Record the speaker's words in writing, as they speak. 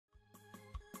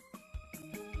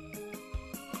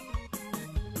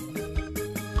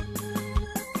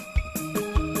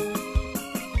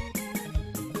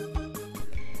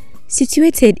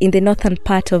Situated in the northern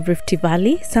part of Rift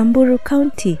Valley, Samburu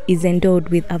County is endowed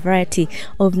with a variety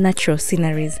of natural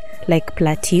sceneries like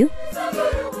plateau,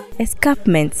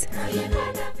 escarpments,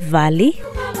 valley,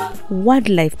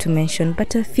 wildlife to mention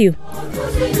but a few.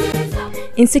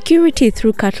 Insecurity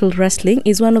through cattle rustling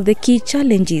is one of the key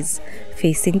challenges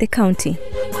facing the county.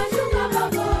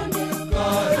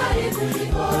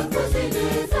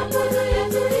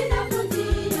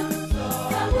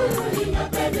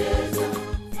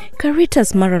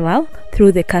 Caritas Maralal,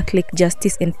 through the Catholic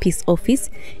Justice and Peace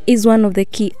Office, is one of the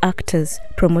key actors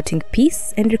promoting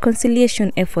peace and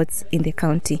reconciliation efforts in the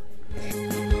county.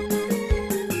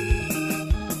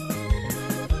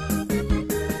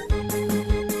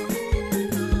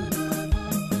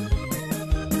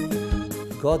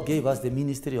 God gave us the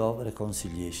ministry of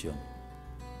reconciliation.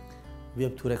 We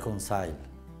have to reconcile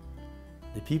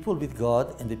the people with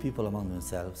God and the people among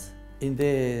themselves. In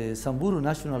the Samburu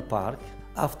National Park,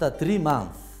 after 3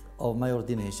 months of my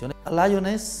ordination, a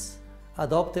lioness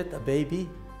adopted a baby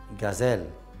gazelle.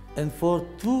 And for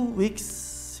 2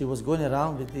 weeks, she was going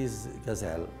around with this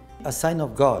gazelle, a sign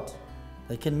of God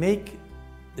that can make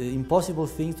impossible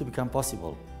things to become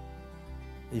possible.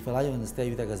 If a lion stays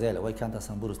with a gazelle, why can't a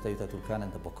Samburu stay with a Turkana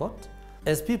and a Pokot?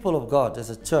 As people of God, as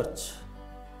a church,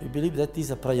 we believe that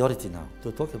is a priority now,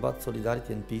 to talk about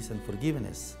solidarity and peace and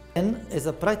forgiveness. And as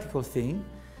a practical thing,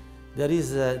 there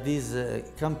is this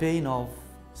campaign of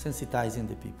sensitizing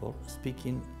the people,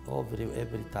 speaking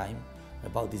every time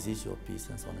about this issue of peace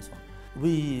and so on and so on.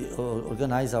 We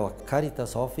organize our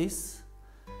Caritas office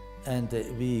and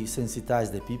we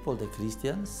sensitize the people, the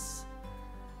Christians,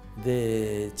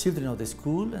 the children of the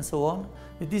school and so on,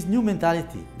 with this new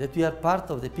mentality that we are part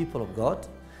of the people of God,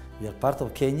 we are part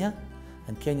of Kenya,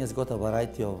 and Kenya's got a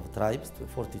variety of tribes,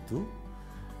 42,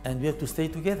 and we have to stay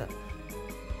together.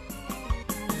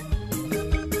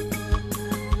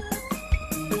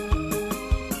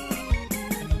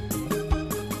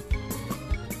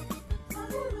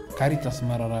 Caritas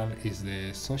Maralal is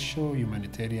the social,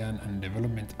 humanitarian and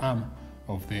development arm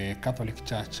of the Catholic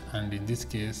Church, and in this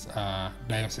case,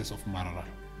 Diocese of Maralal.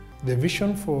 The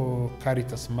vision for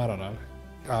Caritas Maralal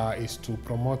is to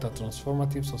promote a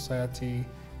transformative society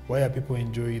where people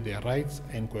enjoy their rights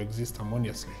and coexist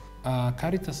harmoniously.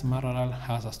 Caritas Maralal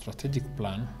has a strategic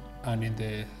plan, and in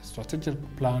the strategic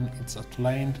plan, it's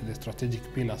outlined the strategic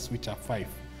pillars, which are 5.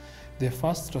 The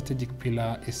first strategic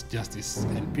pillar is justice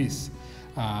and peace.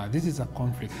 This is a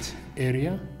conflict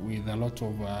area with a lot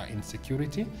of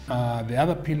insecurity. The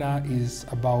other pillar is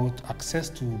about access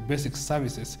to basic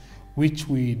services, which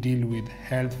we deal with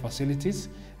health facilities,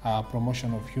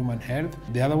 promotion of human health.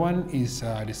 The other one is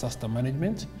disaster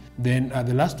management. Then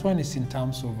the last one is in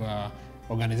terms of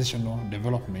organizational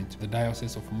development. The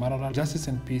Diocese of Maralal, justice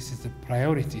and peace is a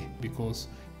priority because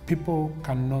people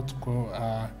cannot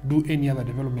do any other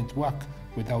development work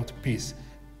without peace.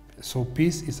 So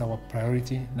peace is our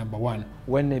priority number 1.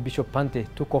 When Bishop Pante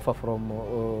took over from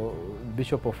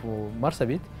Bishop of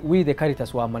Marsabit, we the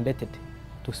Caritas were mandated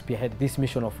to spearhead this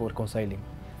mission of reconciling.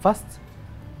 First,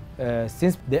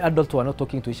 since the adults were not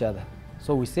talking to each other,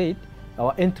 so we said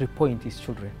our entry point is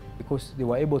children, because they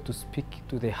were able to speak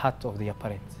to the heart of their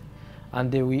parents.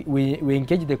 And we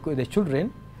engaged the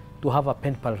children to have a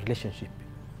pen-pal relationship.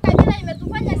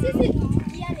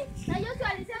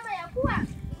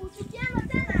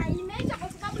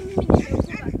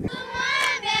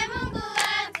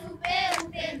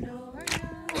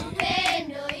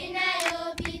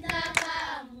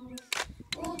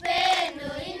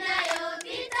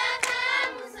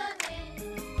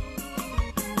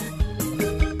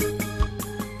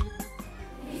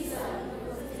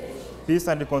 Peace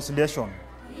and reconciliation.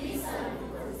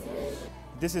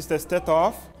 This is the state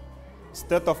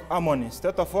of harmony.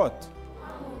 State of what?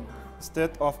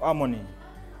 State of harmony.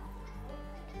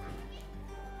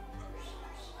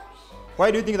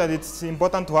 Why do you think that it's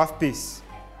important to have peace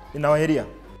in our area?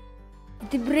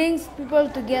 It brings people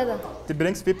together. It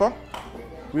brings people?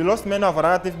 We lost many of our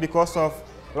relatives because of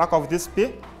lack of this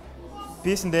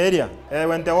peace in the area.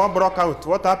 When the war broke out,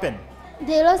 what happened?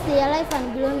 They lost their life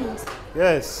and belongings.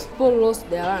 Yes. People lost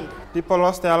their land. People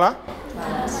lost their land?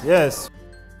 Yes.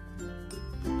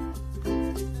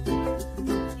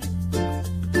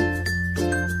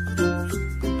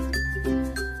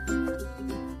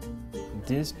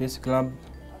 This Peace Club,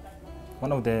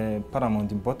 one of the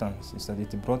paramount importance is that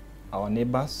it brought our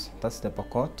neighbors, that's the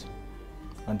Pokot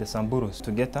and the Samburus,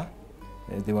 together.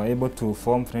 They were able to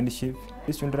form friendship.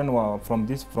 These children were from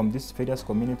these various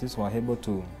communities were able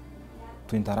to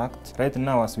interact. Right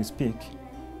now, as we speak,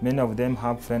 many of them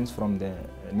have friends from the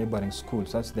neighboring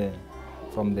schools. That's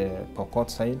from the Pokot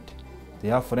side. They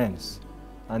have friends.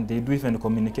 and they do even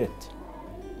communicate.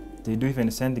 They do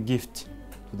even send gift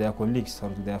to their colleagues or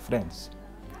to their friends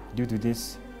due to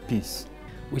this peace.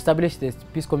 We established the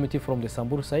peace committee from the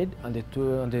Samburu side and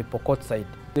the Pokot side.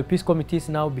 The peace committees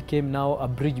now became a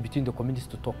bridge between the communities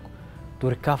to talk, to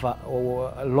recover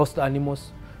lost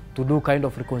animals, to do kind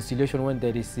of reconciliation when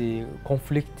there is a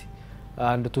conflict,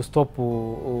 and to stop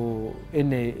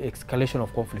any escalation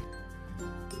of conflict.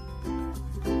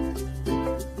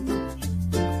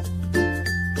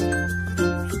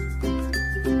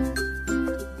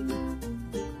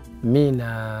 Mimi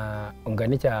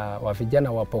naunganisha wa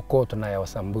vijana wa Pokot na ya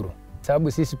Wasamburu,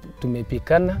 sababu sisi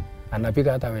tumepikana,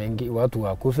 anapika hata watu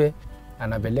wakufe,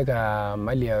 anapeleka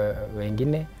mali ya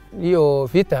wengine. Hiyo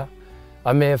vita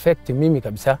ameaffect mimi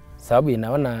kabisa, sababu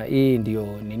inaona hii ndio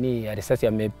nini ya risasi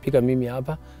amepika mimi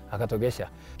hapa akatokesha.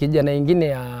 Kijana ingine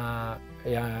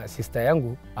ya sister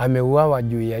yangu ameuawa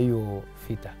juu ya hiyo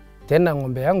vita. Tena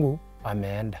ng'ombe yangu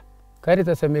ameenda.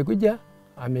 Caritas amekuja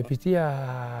amepitia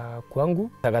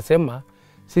kwangu, akasema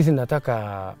sisi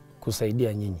nataka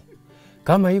kusaidia nyinyi.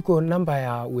 Kama iko namba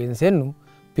ya wenzenu,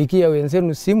 pikia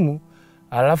wenzenu simu,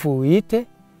 alafu uite,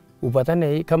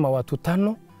 upatane kama watu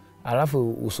 5,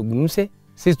 alafu usugumse,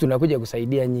 sisi tunakuja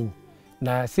kusaidia nyinyi.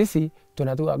 Na sisi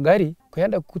tunatoa gari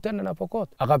kwenda kukutana na Pokot.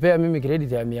 Akapea mimi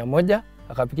credit ya 100,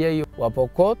 akapikia hiyo wa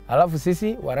Pokot, alafu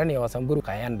sisi warani ya Wasamburu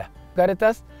kaenda.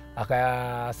 Caritas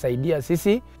akasaidia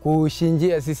sisi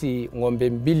kushinjia sisi ng'ombe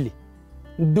 2.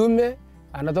 Ndume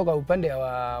anatoka upande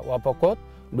wa Pokot,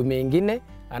 ndume ingine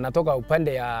anatoka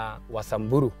upande ya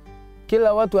Wasamburu.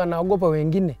 Kila watu anaogopa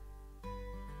wengine.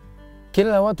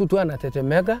 Kila watu tu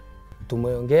anatetemeka.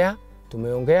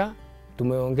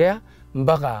 Tumeongea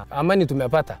mpaka amani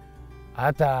tumepata.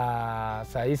 Hata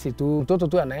saa hizi tu mtoto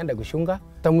tu anaenda kushunga,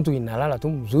 hata mtu inalala tu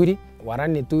mzuri,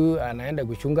 warani tu anaenda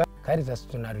kushunga. Caritas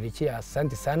tunarudishia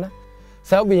asante sana,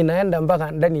 sababu inaenda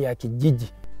mpaka ndani ya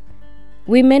kijiji.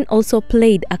 Women also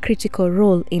played a critical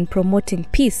role in promoting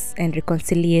peace and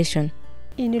reconciliation.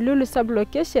 In Lulu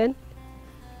sub-location,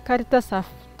 Caritas have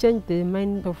changed the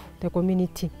mind of the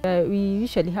community. We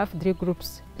usually have 3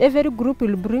 groups. Every group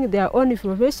will bring their own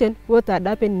information, what had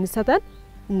happened in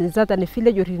certain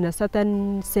village or in a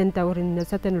certain center or in a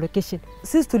certain location.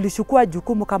 Sisi tulishukua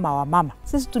jukumu kama wamama.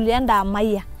 Sisi tulienda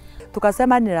Amaya.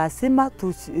 Tukasema ni lazima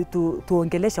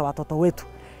tuongeleshe watoto wetu.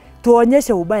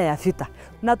 Tuonyeshe ubaya ya vita.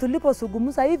 Na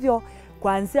tuliposungumza hivyo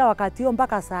kuanzia wakati huo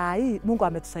mpaka saa hii Mungu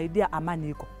ametusaidia, amani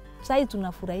iko. Sasa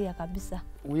tunafurahia kabisa.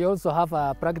 We also have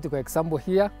a practical example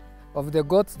here of the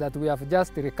goats that we have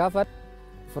just recovered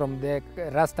from the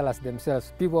rustlers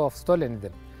themselves. People have stolen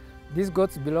them. These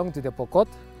goats belong to the Pokot.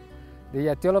 They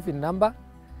are 12 in number,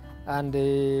 and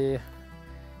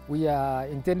we are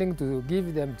intending to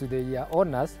give them to the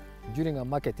owners during a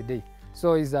market day.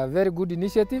 So it's a very good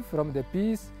initiative from the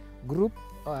peace group,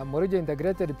 Morojo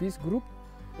Integrated Peace Group,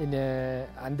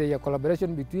 and the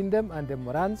collaboration between them and the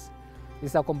Morans.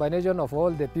 It's a combination of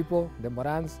all the people, the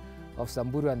Morans of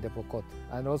Samburu and the Pokot,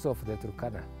 and also of the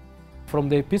Turkana. From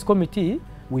the peace committee,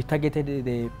 we targeted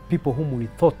the people whom we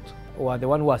thought were the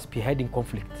one who was spearheading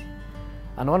conflict.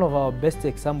 And one of our best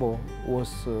example was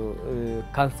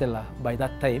councillor by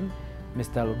that time,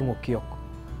 Mr. Lodungo Kiok.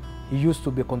 He used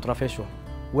to be controversial.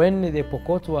 When the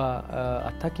Pokot were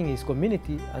attacking his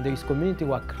community and his community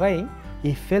were crying,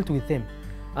 he felt with them.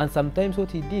 And sometimes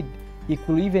what he did, he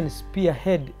could even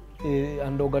spearhead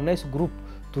and organize a group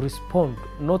to respond,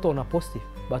 not on a positive,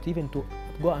 but even to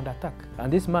go and attack.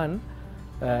 And this man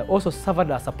also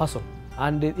suffered as a person.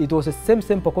 And it was the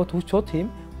same Pokot who shot him,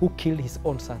 who killed his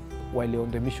own son while on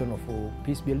the mission of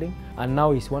peace building. And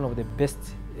now he's one of the best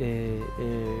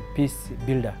peace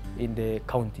builder in the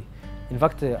county. In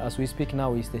fact, as we speak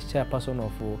now, he's the chairperson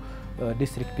of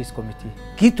District Peace Committee.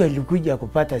 Kitu alikuja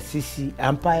kupata sisi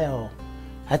ambayo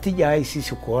hatujawahi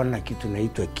sisi kuona kitu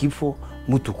naitwa kifo,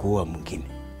 mtu kuua mwingine.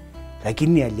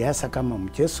 Lakini alianza kama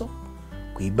mchezo,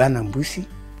 kuibana mbuzi,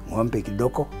 ng'ombe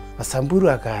kidogo. Wasamburu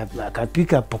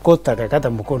akapika Pokot akakata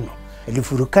mkono.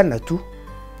 Alifurukana tu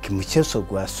kimchezo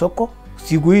kwa soko.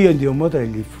 Siku hiyo ndio moto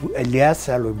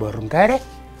alianza Loborungare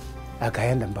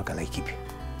akaenda mpaka Laikipia.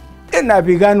 Tena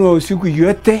piganwa usiku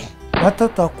yote.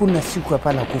 Watoto hakuna siku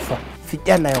hapana kufa.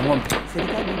 Vijana ya ng'ombe.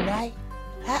 Serikali naye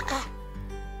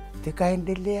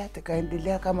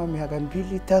Tekaendelea kama miaka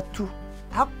 2-3.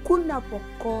 Hakuna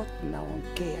Pokot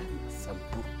naongea na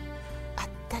Samburu.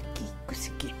 Hataki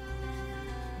kusikia.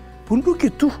 Bunduki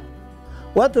tu.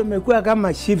 Watu wamekuwa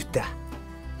kama shifter.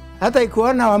 Hata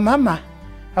ikiona wamama,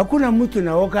 hakuna mtu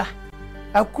naoga.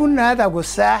 Hakuna hata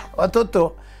kusaa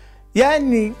watoto.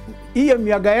 Yani hiyo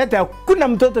miaka yote hakuna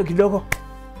mtoto kidogo.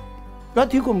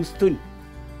 Watu yuko msituni.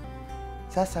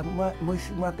 Sasa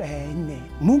mwaka ya 4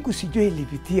 Mungu sijui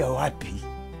ilipitia wapi,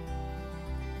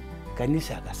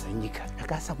 kanisa akasanyika,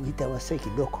 akaanza kuita wasee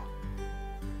kidogo,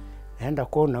 naenda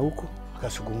kuona huko,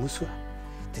 akasugumuswa,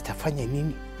 tutafanya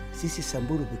nini sisi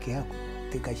Samburu peke yako,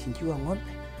 tukashinjiwa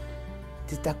ng'ombe,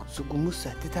 tutasugumusa,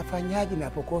 tutafanyaje na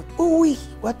Pokot? Ui,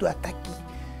 watu hataki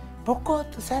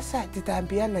Pokot. Sasa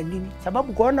tutaambiana nini?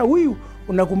 Sababu kuona huyu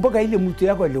unakumbuka ile mtu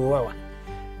yako aliuawa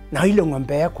na ile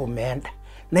ng'ombe yako umeenda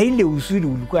na ile usuri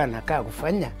ulikuwa anakaa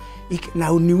kufanya na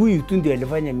ni huyu tu ndio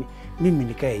alifanya mimi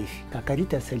nikae hivi.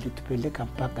 Caritas alitupeleka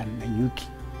mpaka na nyuki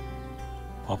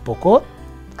wa Pokot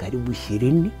karibu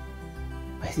 20,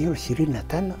 basi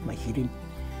 25 ama 20.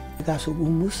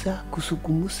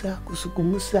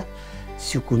 Kusukumusa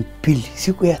siku 2,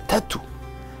 siku ya 3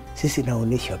 sisi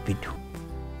naonesha video.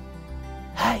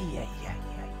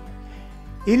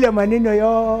 Ile maneno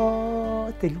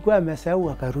yote ilikuwa amesahau,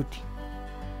 akarudi.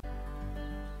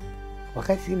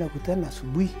 Wakati tunakutana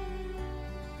asubuhi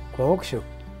kwa workshop,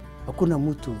 hakuna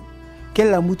mtu,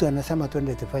 kila mtu anasema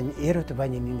twende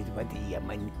tufanye nini tupate hii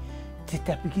amani,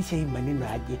 tutapikisha hii maneno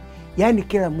aje. Yani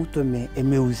kila mtu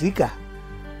amehusika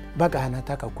mpaka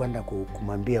anataka kwenda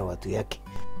kumwambia watu yake.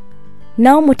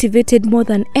 Now motivated more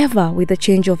than ever with a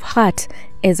change of heart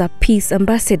as a peace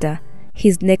ambassador,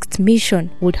 his next mission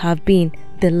would have been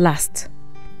the last.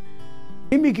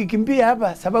 Mimi kikimbia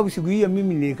hapa sababu siku hiyo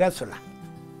mimi ni kasula.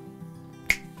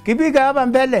 Kipika hapa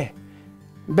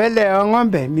mbele ya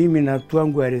ng'ombe, mimi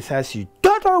natwangwa risasi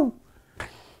toto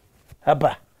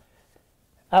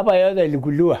hapa yote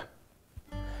ilikuliwa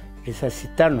risasi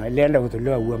 5, ilienda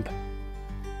kutolewa Uwamba.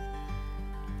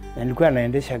 Na nilikuwa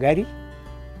naendesha gari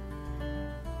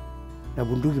na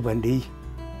bunduki pande hii.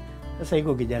 Sasa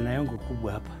iko kijana yangu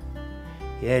kubwa hapa,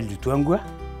 yeye alitwangwa,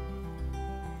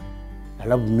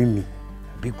 alafu mimi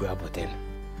napigwa hapo tena.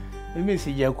 Mimi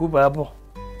sijakufa hapo,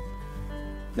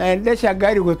 naendesha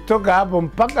gari kutoka hapo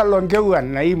mpaka Longewa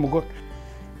na hii mkono.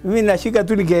 Mimi nashika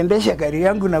tu nikiendesha gari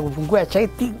yangu na kufungua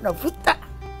chaiti na futa.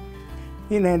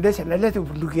 Mimi naendesha, naleta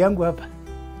bunduki yangu hapa.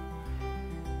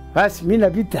 Basi mimi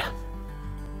napita.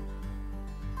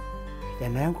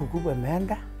 Kijana yangu kubwa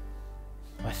ameenda.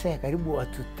 Wasee karibu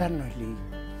watu 5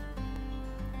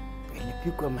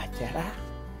 ilipigwa majeraha,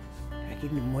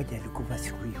 lakini mmoja alikufa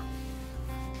siku hiyo.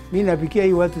 Mimi napikia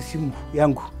hii watu simu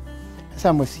yangu.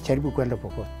 Sasa msijaribu kwenda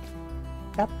Pokot.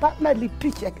 Hapana,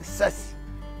 lipisha kisasi.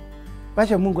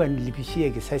 Basi Mungu anilipishie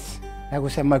kisasi. Na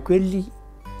kusema kweli,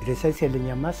 risasi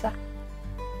ilinyamaza,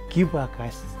 kipa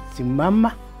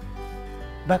akasimama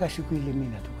mpaka siku ile mimi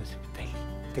natoka hospitali.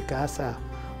 Tukaanza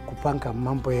kupanga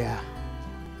mambo ya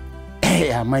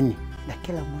amani na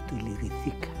kila mtu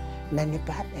iliridhika, na ni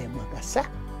baada ya mwaka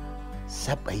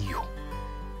 7 hiyo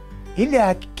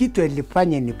ile kitu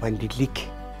ilifanya nipandilike.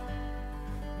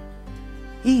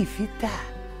 Hii vita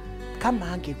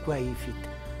kama angekuwa hii vita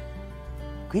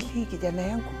kweli kijana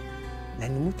yangu na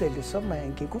ni mtu alisoma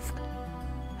angekufa?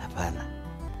 Hapana,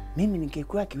 mimi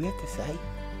ningekuwa kiwete sahi.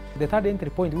 The third entry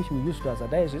point which we used as a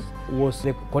diocese was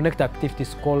the connect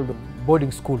activities called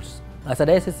boarding schools. As a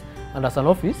diocese and as an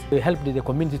office, we helped the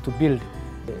community to build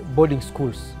boarding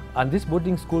schools. And these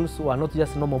boarding schools were not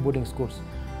just normal boarding schools.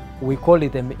 We call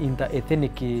it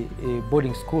inter-ethnic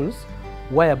boarding schools,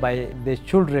 whereby the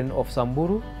children of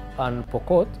Samburu and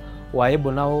Pokot were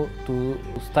able now to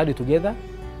study together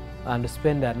and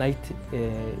spend a night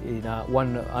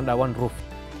under one roof.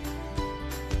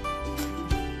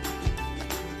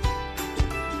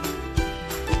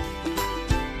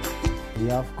 We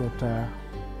have got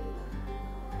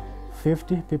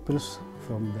 50 people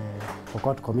from the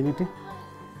Pokot community,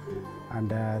 and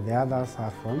the others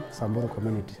are from Samburu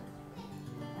community.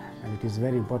 And it is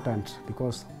very important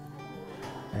because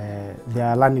they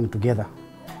are learning together.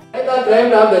 Enter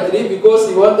tribe number 3 because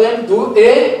we want them to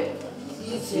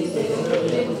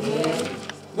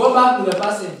go back to the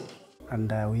passage.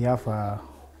 And we have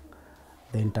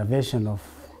the intervention of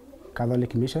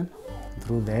Catholic Mission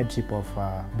through the headship of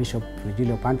Bishop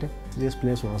Virgilio Pante. This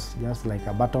place was just like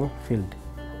a battlefield.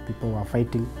 People were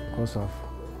fighting because of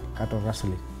cattle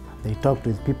rustling. They talked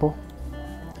with people,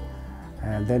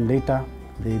 and then later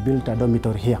they built a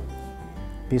dormitory here,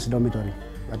 peace dormitory.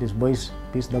 That is boys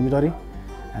peace dormitory,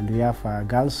 and we have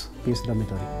girls peace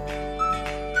dormitory.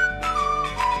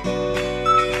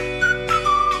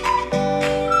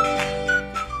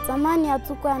 Zamani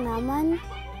hatukuwa na amani,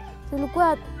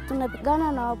 tulikuwa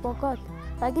tunapigana na Wapokot,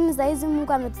 lakini sasa hizi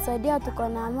Mungu ametusaidia, tuko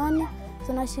na amani,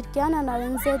 tunashirikiana na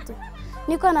wenzetu.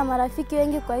 Niko na marafiki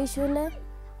wengi kwa hii shule,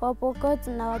 Wapokot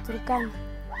na Waturkana.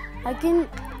 Lakini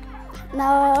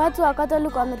na watu wa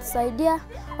Catholic wametusaidia,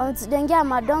 wametujengea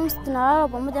madoms, tunalala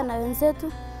pamoja na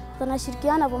wenzetu.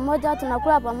 tunashirikiana pamoja,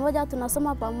 tunakula pamoja,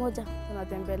 tunasoma pamoja.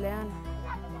 Tunatembeleana.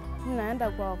 Tunaenda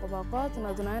kwa Pokot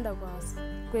na tunaenda kwa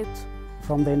kwetu.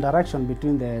 From the interaction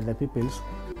between the peoples,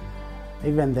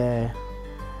 even the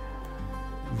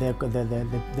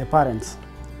parents,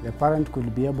 the parent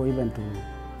could be able even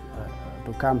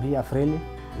to come here freely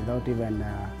without even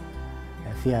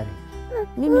fearing.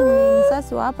 Mimi ni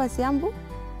msasi wa hapa Siambu.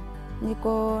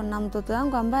 Niko na mtoto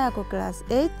yangu ambaye ako class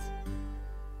 8.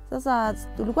 Sasa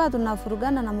tulikuwa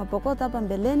tunafurugana na Mapokot hapa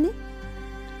mbeleni,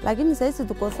 lakini sasa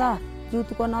tuko sawa. Juu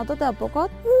tuko na watoto wa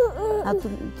Pokot na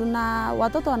tuna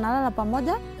watoto wanalala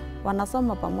pamoja,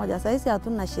 wanasoma pamoja. Sasa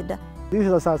hatuna shida. This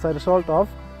is as a result of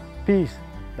peace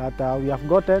that we have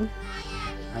gotten,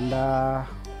 and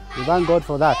we thank God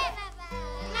for that.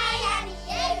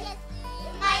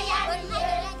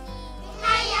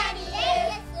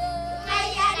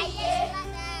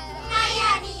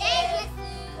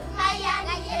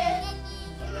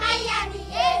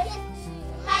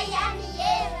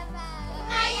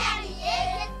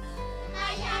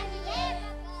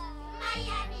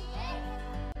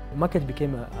 Market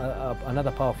became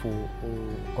another powerful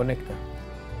connector.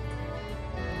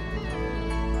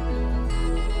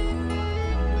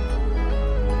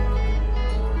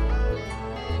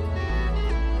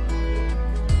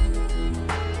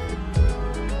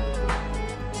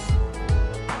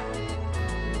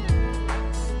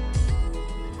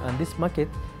 And this market,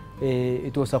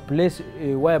 it was a place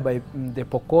whereby the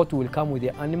Pokot will come with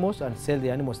the animals and sell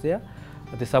the animals there.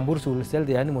 The Samburus will sell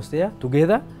the animals there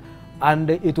together.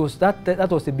 And it was that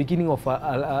was the beginning of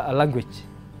a language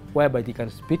whereby they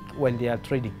can speak when they are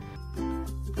trading.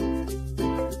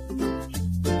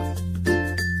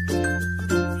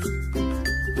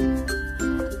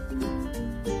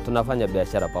 Tunafanya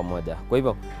biashara pamoja. Kwa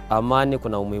hivyo amani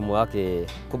kuna umuhimu wake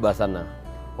kubwa sana.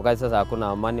 Wakati sasa hakuna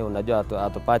amani, unajua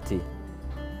hatupati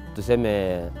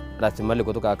tuseme rasilimali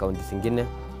kutoka akaunti zingine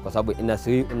kwa sababu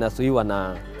inasuiwa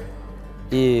na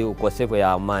hii ukosefu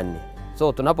ya amani.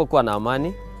 So tunapokuwa na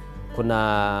amani,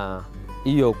 kuna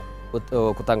hiyo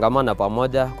kutangamana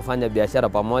pamoja, kufanya biashara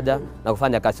pamoja na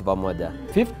kufanya kazi pamoja.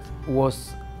 Fifth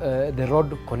was the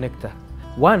road connector.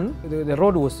 One, the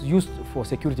road was used for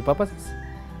security purposes.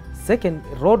 Second,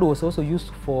 road was also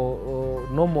used for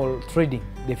normal trading.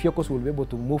 The vehicles will be able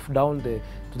to move down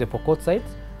to the Pokot side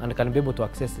and can be able to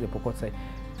access the Pokot side.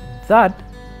 Third,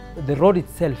 the road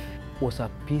itself was a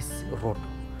peace road.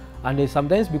 And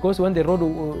sometimes because when the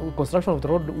road construction of the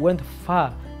road went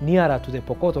far nearer to the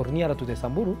Pokot or nearer to the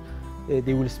Samburu,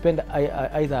 they will spend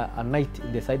either a night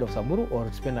in the side of Samburu or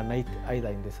spend a night either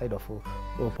in the side of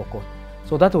Pokot.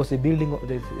 So that was the beginning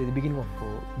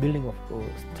of building of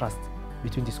trust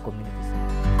between these communities.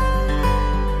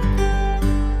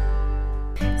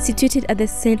 Situated at the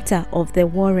center of the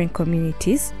warring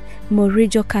communities,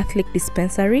 Morijo Catholic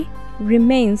Dispensary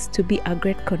remains to be a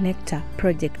great connector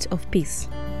project of peace.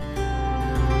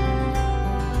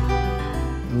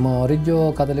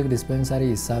 Morijo Catholic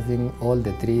Dispensary is serving all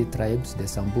the three tribes, the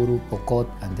Samburu, Pokot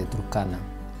and the Turkana.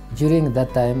 During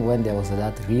that time when there was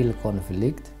that real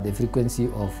conflict, the frequency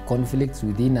of conflicts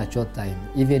within a short time,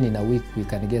 even in a week we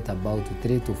can get about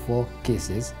 3 to 4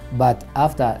 cases. But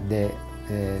after the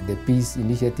peace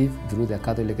initiative through the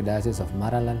Catholic Diocese of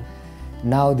Maralal,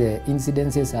 now the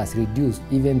incidences has reduced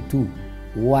even to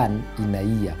 1 in a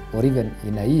year, or even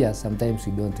in a year sometimes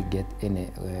we don't get any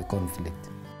conflict.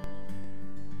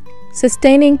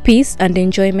 Sustaining peace and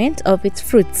enjoyment of its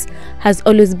fruits has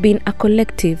always been a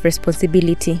collective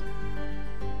responsibility.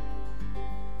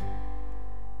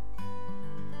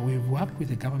 We've worked with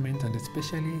the government and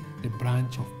especially the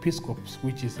branch of Peace Corps,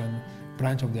 which is a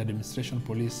branch of the administration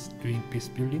police doing peace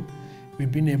building.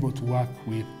 We've been able to work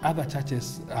with other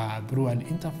churches through an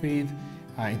interfaith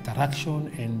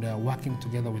interaction and working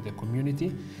together with the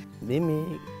community.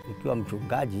 Mimi nikiwa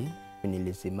mchungaji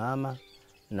nilisimama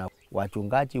na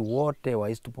wachungaji wote wa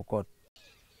East Pokot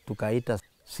tukaita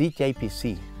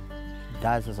CHIPC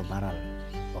Diocese Maralal,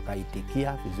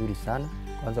 wakaitikia vizuri sana.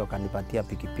 Kwanza wakanipatia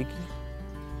pikipiki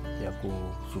ya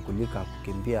kushughulika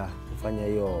kukimbia kufanya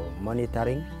hiyo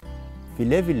monitoring.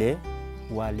 Vile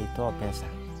walitoa pesa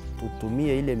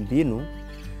tutumie ile mbinu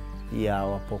ya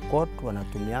Wapokot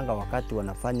wanatumianga wakati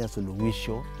wanafanya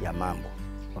suluhisho ya mambo.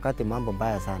 Wakati mambo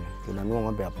mbaya sana, tunanua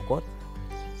ng'ombe ya Pokot,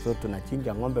 so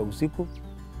tunachinja ng'ombe usiku,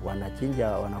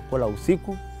 wanachinja wanakula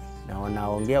usiku na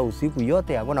wanaongea usiku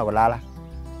yote, hakuna kulala.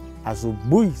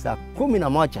 Asubuhi saa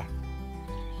 11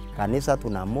 kanisa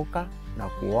tunamuka na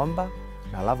kuomba,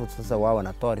 na alafu sasa wao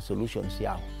wanatoa resolutions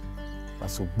yao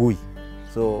asubuhi.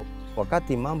 So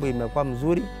wakati mambo imekuwa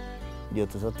mzuri, ndio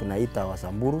sasa tunaita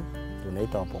Wasamburu,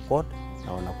 tunaita Wapokot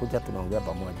na wanakuja tunaongea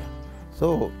pamoja.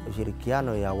 So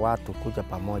ushirikiano ya watu kuja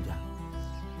pamoja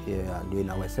ndio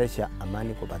inawezesha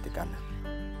amani kupatikana.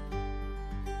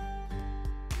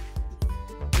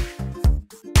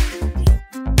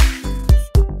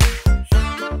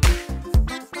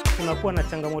 Kunakuwa na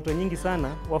changamoto nyingi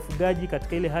sana wafugaji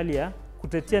katika ile hali ya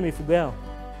kutetea mifugo yao.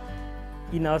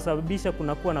 Inawasababisha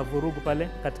kunakuwa na vurugu pale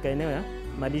katika eneo ya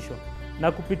malisho.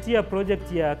 Na kupitia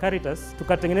project ya Caritas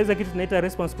tukatengeneza kitu tunaita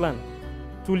response plan.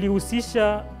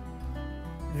 Tulihusisha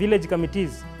village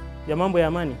committees ya mambo ya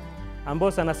amani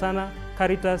ambao sana sana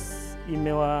Caritas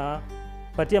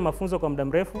imewapatia mafunzo kwa muda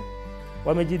mrefu.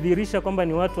 Wamejidhihirisha kwamba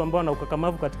ni watu ambao wana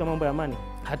ukakamavu katika mambo ya amani.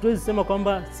 Hatuwezi sema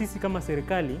kwamba sisi kama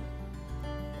serikali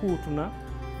kuu tuna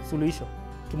suluhisho.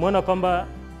 Tumeona kwamba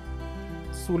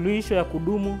suluhisho ya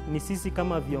kudumu ni sisi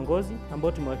kama viongozi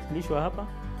ambao tumewakilishwa hapa.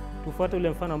 Tufuate ule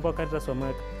mfano ambao Caritas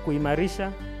wameweka,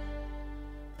 kuimarisha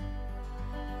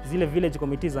zile village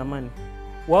committees za amani.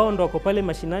 Wao ndio wako pale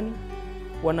mashinani,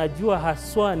 wanajua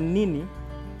haswa nini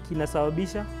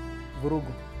kinasababisha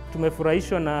vurugu.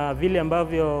 Tumefurahishwa na vile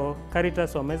ambavyo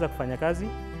Caritas wameweza kufanya kazi,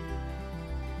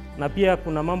 na pia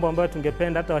kuna mambo ambayo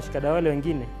tungependa hata washikadau wale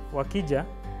wengine wakija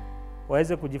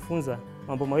waweze kujifunza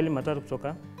mambo mawili matatu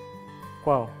kutoka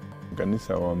kwao.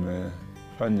 Kanisa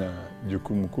wamefanya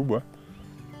jukumu kubwa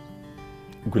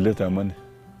kuleta amani,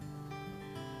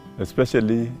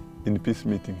 especially in peace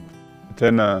meeting.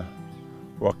 Tena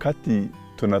wakati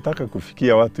tunataka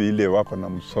kufikia watu ile wako na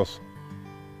msoso,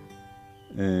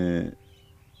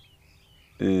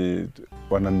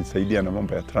 wananisaidia na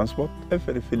mambo ya transport.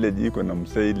 Every village iko na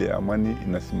msee ile amani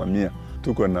inasimamia.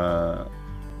 Tuko na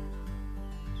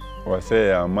wasee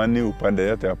ya amani upande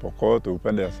yote ya Pokot,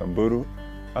 upande ya Samburu.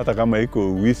 Hata kama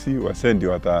iko wisi, wasee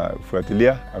ndio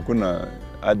watafuatilia. Hakuna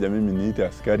haja mimi niite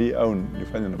askari au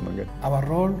nifanye namna gani. Our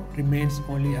role remains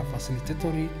only a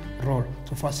facilitatory role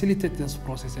to facilitate these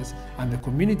processes, and the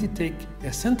community take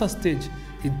a center stage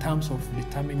in terms of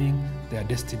determining their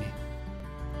destiny.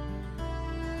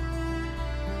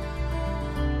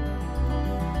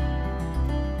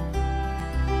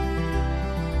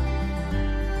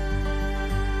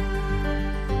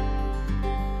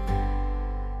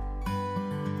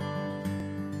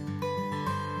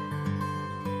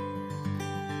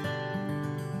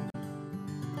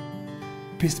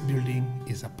 Peace building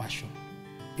is a passion.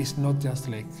 It's not just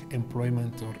like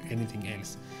employment or anything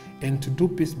else. And to do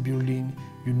peace building,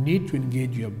 you need to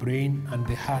engage your brain and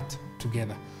the heart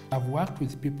together. I've worked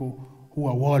with people who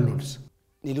are warlords.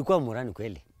 Nilikuwa murani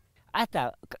kweli.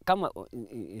 Hata kama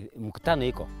mkutano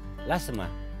iko, lazima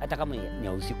hata kama ni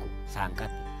usiku saa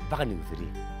ngapi mpaka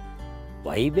nikufikirie.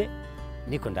 Waibe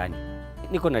niko ndani.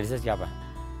 Niko na research hapa.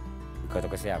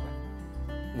 Nikatokea hapa.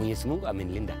 Mwenyezi Mungu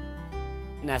amenilinda.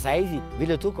 Na saa hizi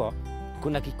vile tuko,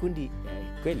 kuna kikundi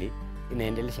kweli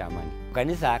inaendelesha amani.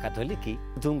 Kanisa Katoliki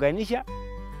tuunganisha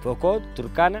Pokot,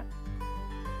 Turkana,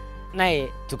 naye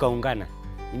tukaungana.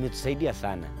 Imetusaidia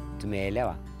sana.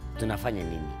 Tumeelewa tunafanya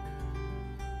nini.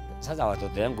 Sasa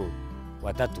watoto wangu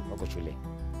 3 wako shule.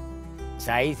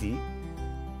 Saa hizi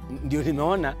ndio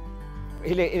nimeona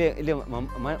ile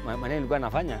maneno nilikuwa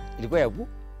nafanya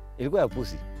ilikuwa ya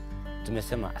pusi.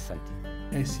 Tumesema asante.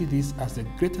 I see this as the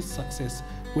greatest success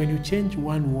when you change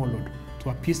one warlord to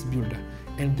a peace builder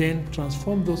and then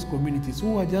transform those communities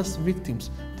who are just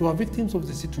victims. They are victims of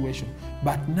the situation,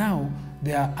 but now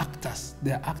they are actors.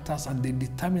 They are actors and they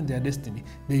determine their destiny.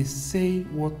 They say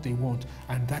what they want,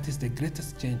 and that is the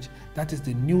greatest change. That is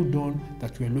the new dawn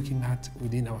that we are looking at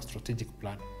within our strategic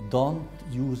plan. Don't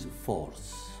use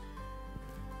force.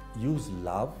 Use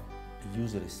love,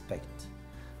 use respect.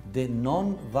 The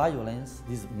non-violence,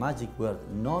 this magic word,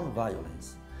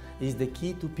 non-violence, is the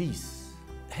key to peace.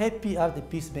 Happy are the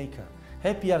peacemaker.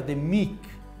 Happy are the meek.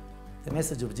 The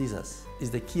message of Jesus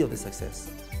is the key of the success.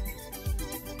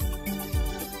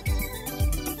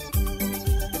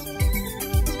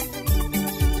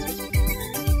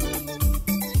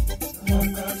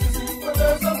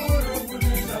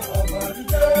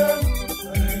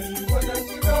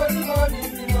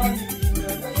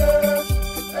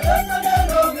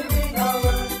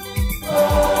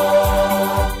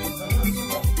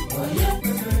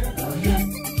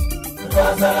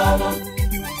 Salama,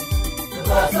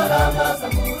 salama,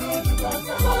 Samburu,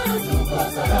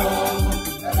 salama.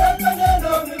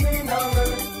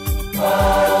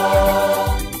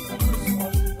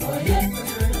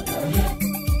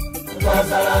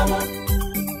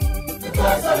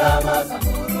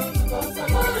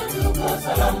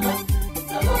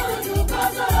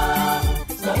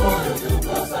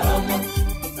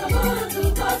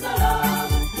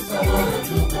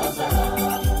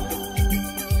 Salama.